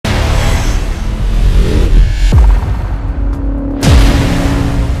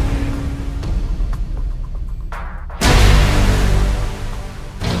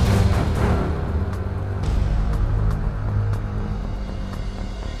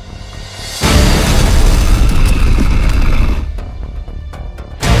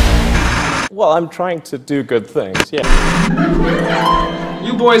Well, I'm trying to do good things, yeah.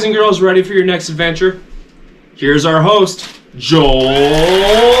 You boys and girls ready for your next adventure? Here's our host,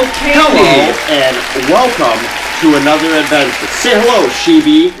 Joel Candy. Hello, and welcome to another adventure. Say hello,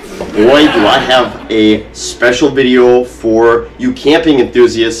 Sheeby. Boy, do I have a special video for you camping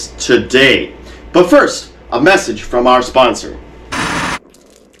enthusiasts today. But first, a message from our sponsor.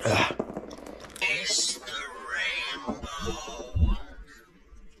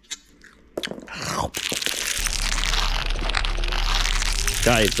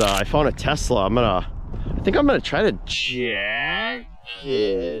 Guys, I found a Tesla. I think I'm gonna try to jack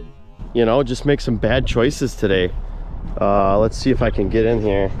it. You know, just make some bad choices today. Let's see if I can get in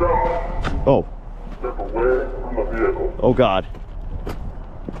here. Oh. Step away from the vehicle. Oh God.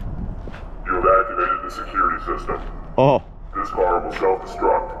 You have activated the security system. Oh. This car will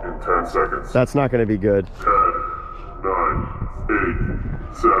self-destruct in 10 seconds. That's not gonna be good. 10, 9,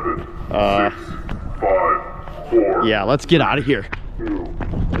 8, 7, 6, 5, 4. Yeah, let's get out of here. 2,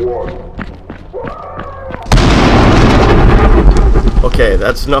 1. Okay,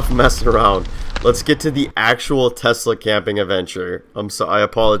 that's enough messing around. Let's get to the actual Tesla camping adventure. I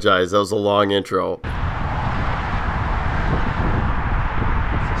apologize, that was a long intro. It's a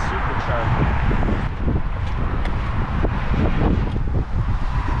supercharger.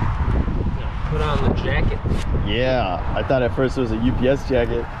 Put on the jacket. Yeah, I thought at first it was a UPS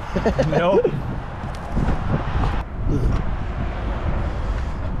jacket. Nope.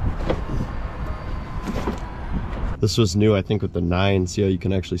 This was new, I think, with the 9. See how you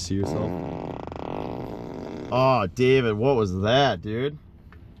can actually see yourself? Oh, David, what was that, dude? I'm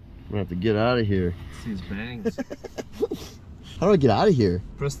gonna have to get out of here. These bangs. How do I get out of here?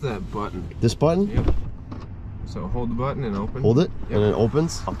 Press that button. This button? Yep. So hold the button and open. Hold it, Yep. and it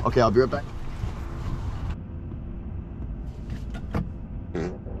opens? Okay, I'll be right back.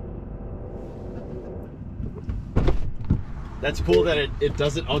 That's cool that it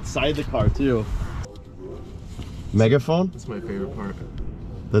does it outside the car, too. Megaphone? That's my favorite part.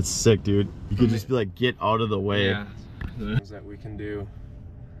 That's sick, dude. You could just be like, get out of the way. Yeah. The things that we can do.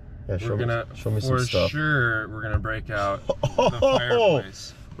 Yeah, show me some for stuff. sure, we're gonna break out the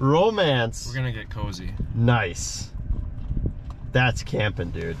fireplace. Romance. We're gonna get cozy. Nice. That's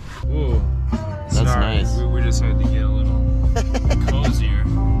camping, dude. Ooh. That's Sorry, nice. We just had to get a little cozier.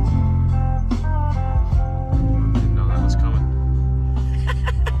 Didn't know that was coming.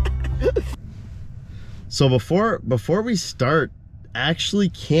 So before we start actually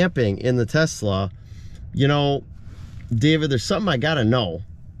camping in the Tesla, you know, David, there's something I gotta know.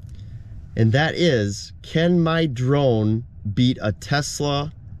 And that is, can my drone beat a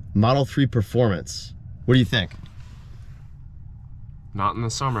Tesla Model 3 Performance? What do you think? Not in the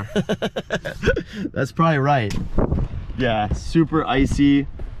summer. That's probably right. Yeah, super icy,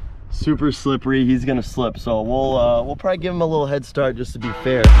 super slippery. He's gonna slip, so we'll probably give him a little head start just to be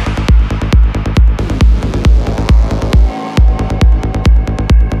fair.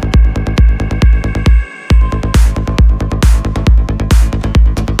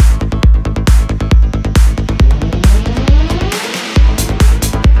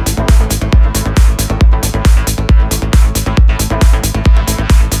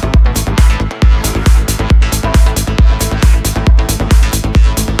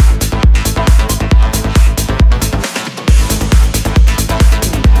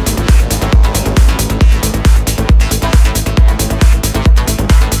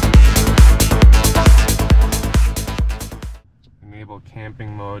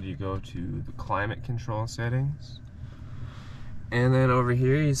 Camping mode, you go to the climate control settings, and then over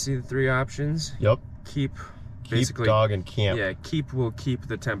here you see the 3 options. Yep. Keep, Basically, dog, and camp. Yeah, keep will keep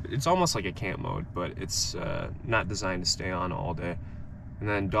the temp. It's almost like a camp mode, but it's not designed to stay on all day. And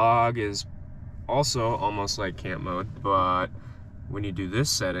then dog is also almost like camp mode, but when you do this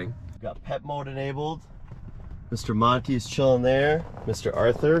setting, Got pet mode enabled. Mr. Monty's chilling there. Mr.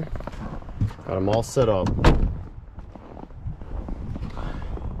 Arthur. Got them all set up.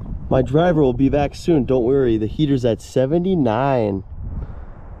 My driver will be back soon, don't worry. The heater's at 79.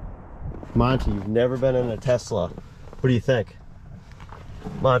 Monty, you've never been in a Tesla. What do you think?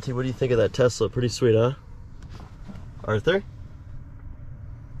 Monty, what do you think of that Tesla? Pretty sweet, huh? Arthur?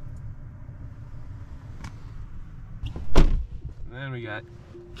 and then we got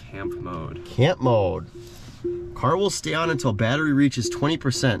camp mode. Camp mode. Car will stay on until battery reaches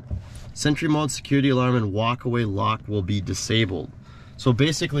 20%. Sentry mode, security alarm, and walk-away lock will be disabled. So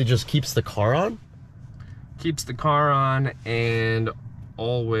basically just keeps the car on? Keeps the car on and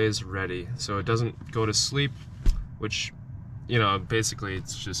always ready. So it doesn't go to sleep, which, you know, basically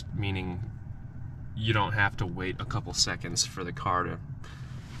it's just meaning you don't have to wait a couple seconds for the car to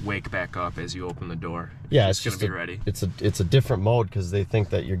wake back up as you open the door. Yeah, it's just gonna be ready. It's a different mode because they think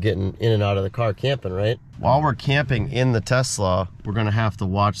that you're getting in and out of the car camping, right? While we're camping in the Tesla, we're gonna have to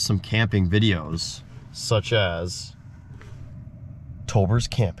watch some camping videos, such as Tober's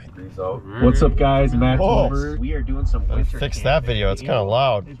camping. What's up, guys? Matt Tober. We are doing some winter Fix camping. that video. It's kind of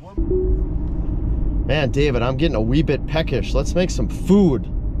loud. Man, David, I'm getting a wee bit peckish. Let's make some food.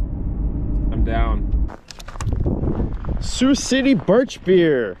 I'm down. Sioux City Birch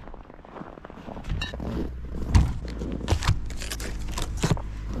Beer.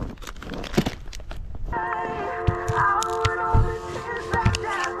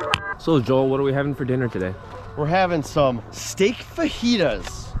 So Joel, what are we having for dinner today? We're having some steak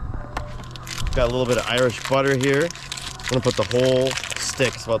fajitas. Got a little bit of Irish butter here. I'm gonna put the whole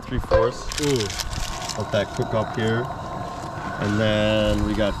stick, it's about 3/4. Ooh. Let that cook up here. And then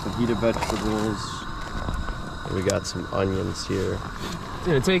we got fajita vegetables. And we got some onions here. It's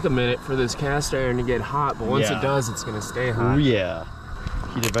gonna take a minute for this cast iron to get hot, but once it does, it's gonna stay hot. Oh yeah.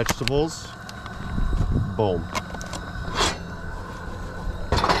 Fajita vegetables. Boom.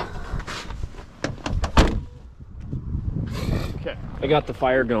 Okay. I got the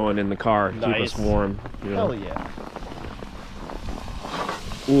fire going in the car, keep Nice. us warm. You know? Hell yeah.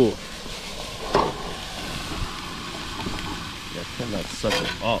 Ooh. Yeah, turn that sucker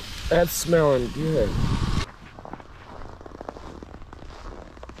up. That's smelling good.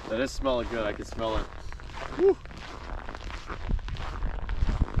 That is smelling good. I can smell it. Woo.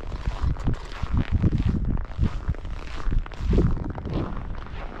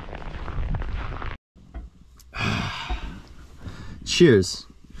 Cheers.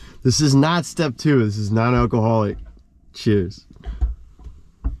 This is not step 2. This is non-alcoholic. Cheers.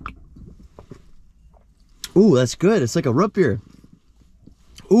 Ooh, that's good. It's like a root beer.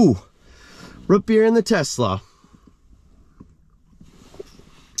 Ooh, root beer in the Tesla.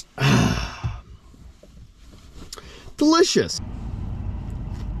 Delicious.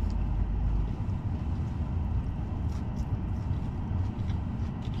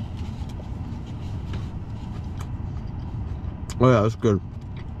 Oh yeah, that's good.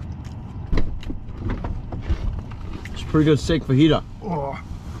 It's a pretty good steak fajita. Oh.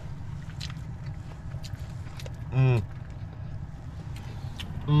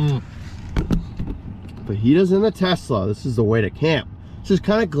 Fajitas in the Tesla. This is the way to camp. This is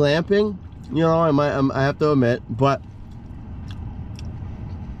kind of glamping, you know. I have to admit, but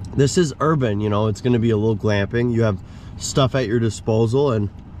this is urban. You know, it's going to be a little glamping. You have stuff at your disposal, and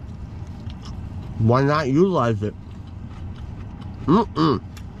why not utilize it?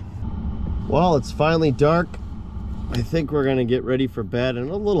 Well, it's finally dark. I think we're gonna get ready for bed in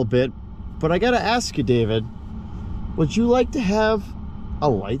a little bit, but I gotta ask you, David, would you like to have a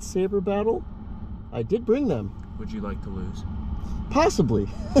lightsaber battle? I did bring them. Would you like to lose? Possibly.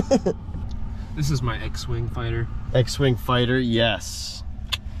 This is my X-Wing fighter. X-Wing fighter, yes.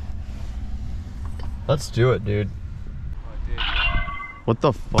 Let's do it, dude. What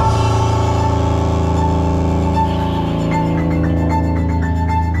the fuck?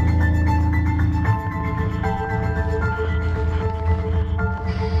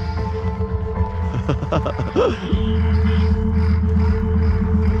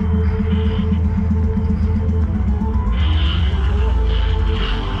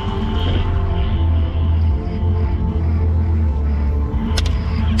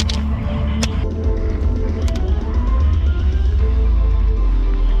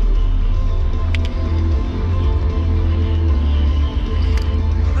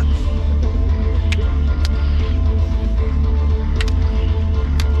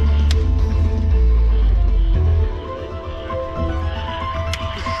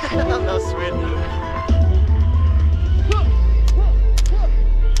 No sweet.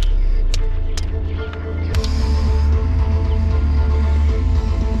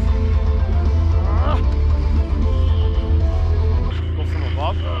 Go from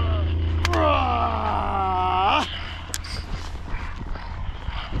above.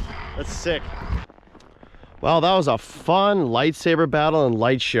 That's sick. Well, that was a fun lightsaber battle and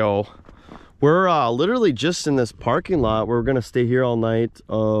light show. We're literally just in this parking lot. We're gonna stay here all night.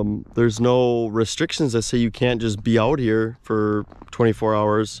 There's no restrictions that say you can't just be out here for 24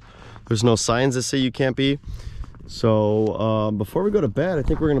 hours. There's no signs that say you can't be. So before we go to bed, I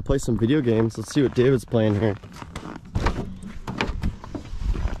think we're gonna play some video games. Let's see what David's playing here.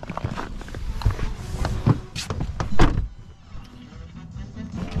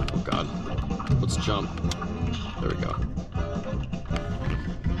 Oh God, let's jump. There we go.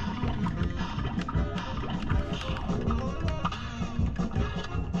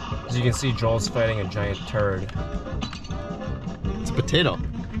 As you can see, Joel's fighting a giant turd. It's a potato.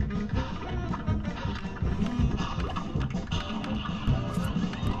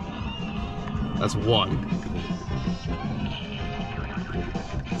 That's one.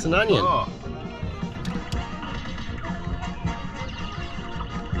 It's an onion. Oh.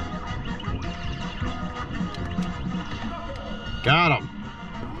 Got him.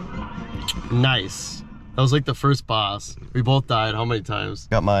 Nice. That was like the first boss. We both died how many times?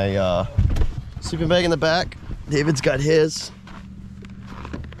 Got my sleeping bag in the back. David's got his.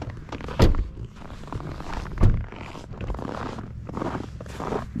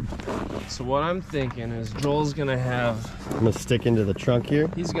 So what I'm thinking is Joel's gonna have, I'm gonna stick into the trunk here.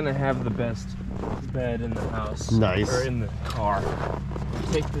 he's gonna have the best bed in the house. Nice. Or in the car.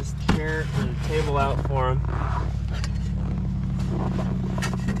 Take this chair and table out for him.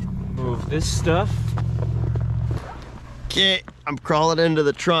 Move this stuff. Okay, I'm crawling into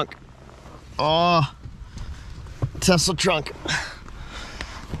the trunk. Oh, Tesla trunk.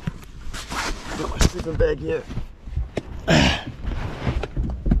 Put my sleeping bag here.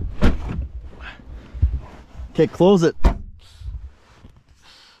 Okay, close it. You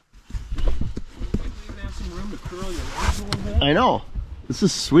even have some room to curl your legs a little bit. I know. This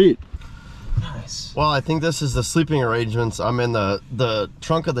is sweet. Nice. Well, I think this is the sleeping arrangements. I'm in the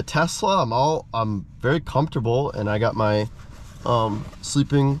trunk of the Tesla. I'm very comfortable, and I got my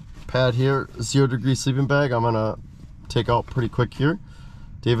sleeping pad here, 0 degree sleeping bag. I'm gonna take out pretty quick here.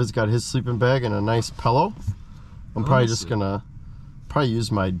 David's got his sleeping bag and a nice pillow. I'm probably just gonna use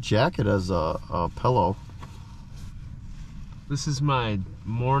my jacket as a pillow. This is my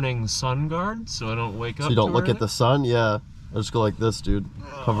morning sun guard, so I don't wake up. So you don't too look early. at the sun? Yeah. I just go like this, dude.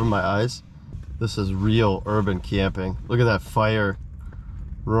 Cover my eyes. This is real urban camping. Look at that fire.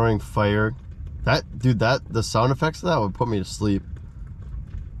 Roaring fire. The sound effects of that would put me to sleep.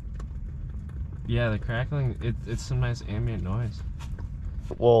 Yeah, the crackling, it's some nice ambient noise.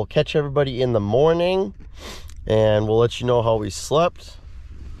 We'll catch everybody in the morning, and we'll let you know how we slept.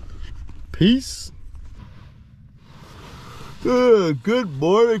 Peace. Good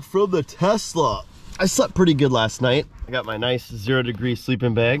morning from the Tesla. I slept pretty good last night. I got my nice 0 degree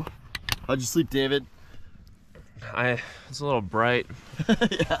sleeping bag. How'd you sleep, David? It's a little bright.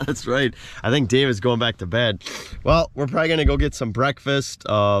 Yeah, that's right. I think David's going back to bed. Well, we're probably gonna go get some breakfast.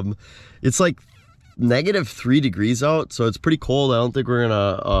 It's like -3 degrees out, so it's pretty cold. I don't think we're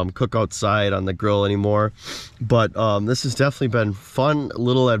gonna cook outside on the grill anymore. But this has definitely been fun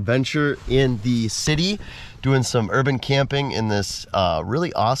little adventure in the city, doing some urban camping in this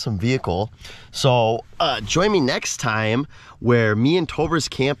really awesome vehicle. So join me next time where me and Tober's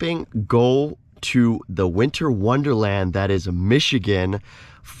Camping go to the winter wonderland that is Michigan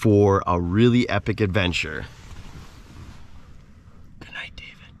for a really epic adventure. Good night,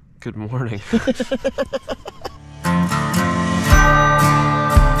 David. Good morning.